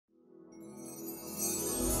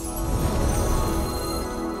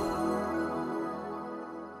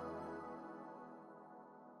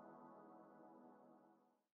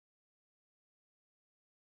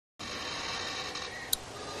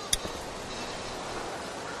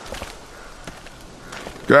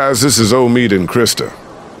Guys, this is Omid and Krista.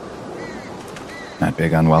 Not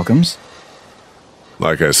big on welcomes.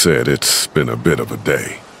 Like I said, it's been a bit of a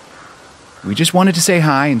day. We just wanted to say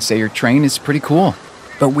hi and say your train is pretty cool.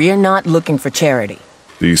 But we're not looking for charity.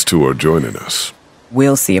 These two are joining us.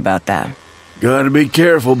 We'll see about that. Gotta be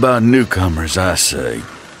careful about newcomers, I say.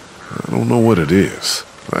 I don't know what it is.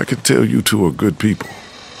 I can tell you two are good people.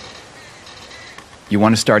 You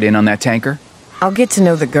want to start in on that tanker? I'll get to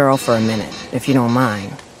know the girl for a minute, if you don't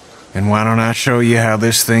mind. And why don't I show you how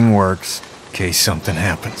this thing works, in case something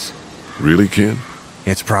happens? Really, Ken?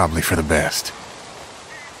 It's probably for the best.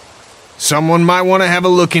 Someone might want to have a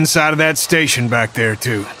look inside of that station back there,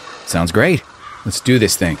 too. Sounds great. Let's do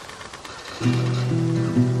this thing.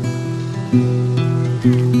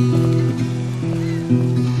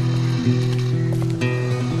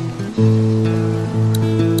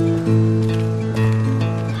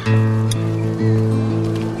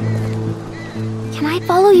 Can I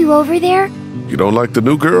follow you over there? You don't like the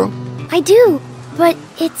new girl? I do, but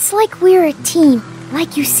it's like we're a team,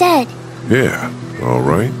 like you said. Yeah, all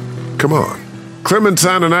right. Come on.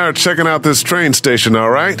 Clementine and I are checking out this train station,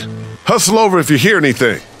 all right? Hustle over if you hear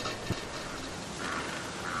anything.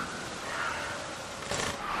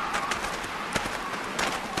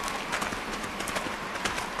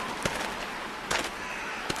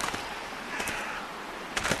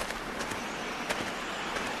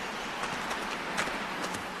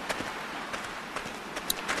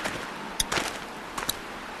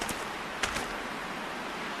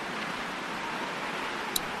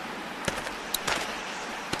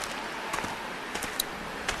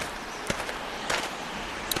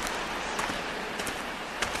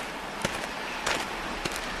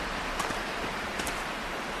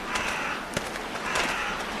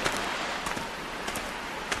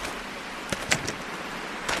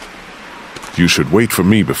 You should wait for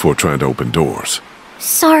me before trying to open doors.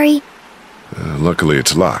 Sorry. Luckily,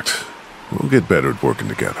 it's locked. We'll get better at working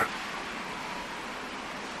together.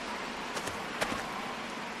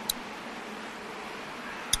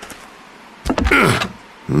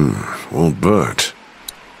 Won't budge.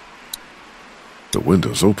 The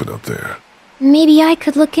window's open up there. Maybe I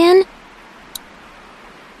could look in?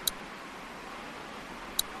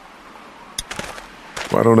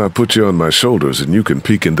 Why don't I put you on my shoulders and you can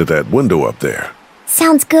peek into that window up there?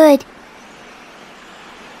 Sounds good.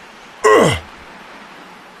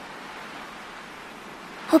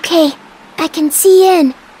 Okay, I can see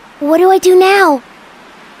in. What do I do now?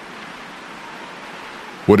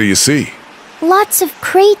 What do you see? Lots of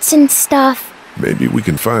crates and stuff. Maybe we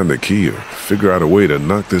can find the key or figure out a way to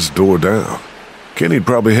knock this door down. Kenny'd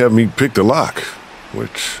probably have me pick the lock,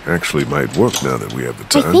 which actually might work now that we have the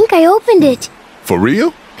time. I think I opened it. For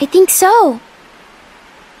real? I think so.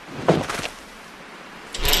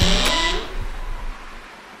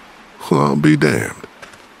 Well, I'll be damned.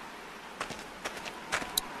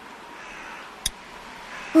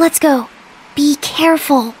 Let's go. Be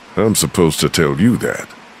careful. I'm supposed to tell you that.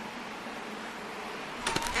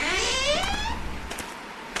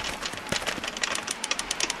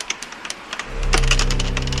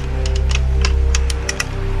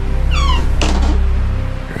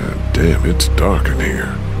 God damn, it's dark in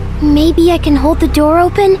here. Maybe I can hold the door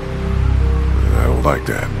open? I don't like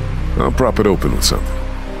that. I'll prop it open with something.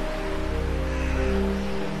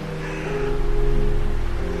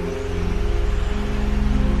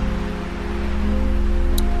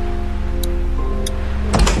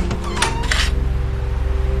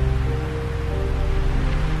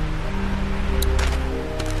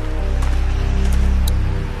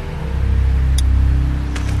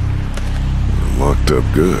 Locked up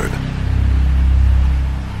good.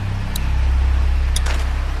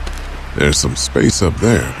 There's some space up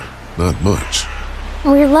there. Not much.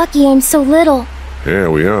 We're lucky I'm so little. Yeah,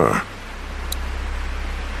 we are.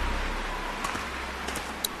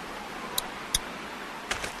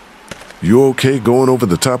 You okay going over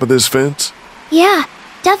the top of this fence? Yeah,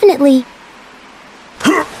 definitely.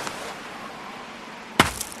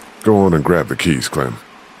 Go on and grab the keys, Clem.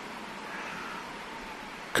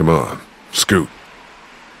 Come on, scoot.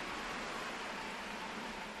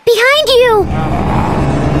 Behind you!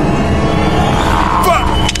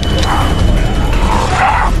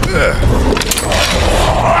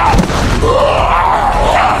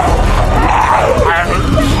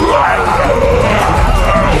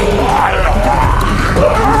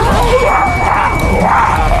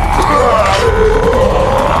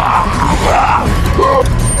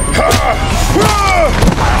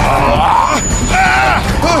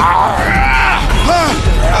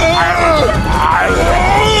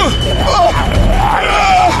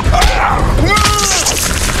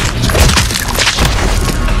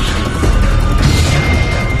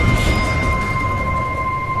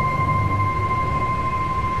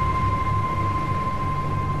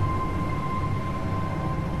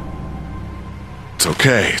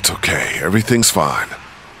 okay, it's okay. Everything's fine.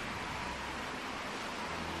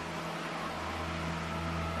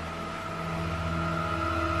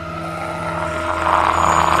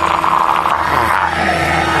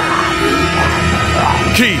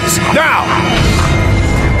 Keys, now!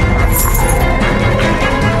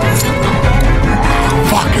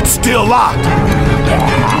 Fuck, it's still locked!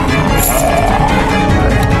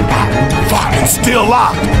 Fuck, it's still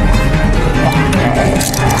locked!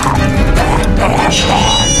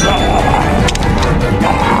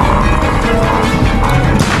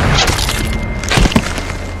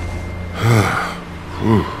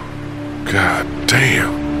 God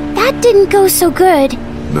damn. That didn't go so good.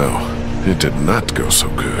 No, it did not go so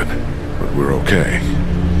good. But we're okay.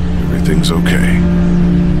 Everything's okay.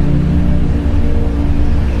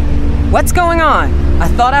 What's going on? I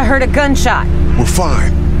thought I heard a gunshot. We're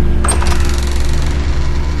fine.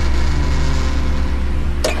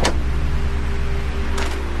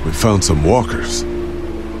 We found some walkers.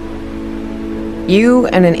 You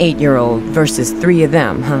and an 8-year-old versus 3 of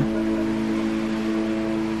them, huh?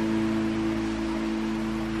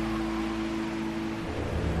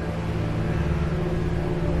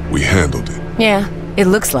 We handled it. Yeah, it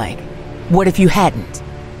looks like. What if you hadn't?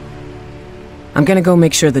 I'm gonna go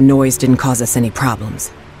make sure the noise didn't cause us any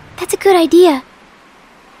problems. That's a good idea.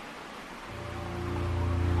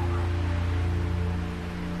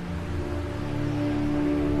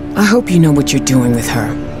 I hope you know what you're doing with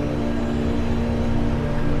her.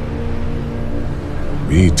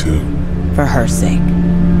 Me too. For her sake.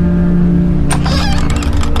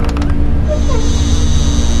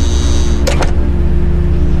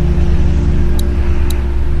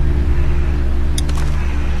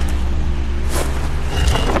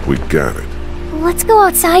 We got it. Let's go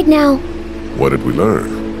outside now. What did we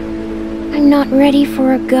learn? I'm not ready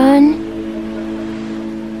for a gun.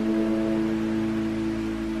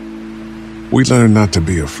 We learned not to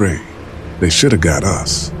be afraid. They should have got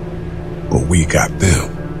us. But we got them.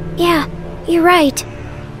 Yeah, you're right.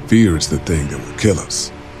 Fear is the thing that will kill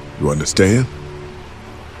us. You understand?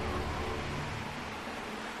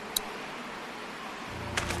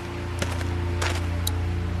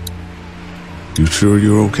 You sure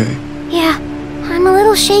you're okay? Yeah, I'm a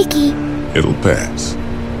little shaky. It'll pass.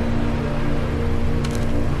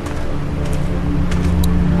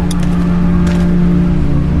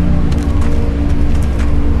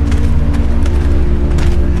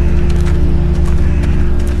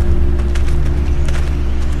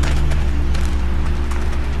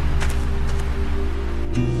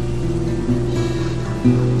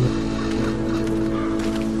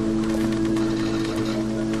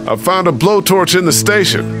 I found a blowtorch in the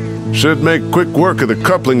station. Should make quick work of the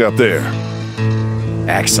coupling up there.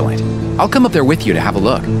 Excellent. I'll come up there with you to have a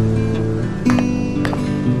look.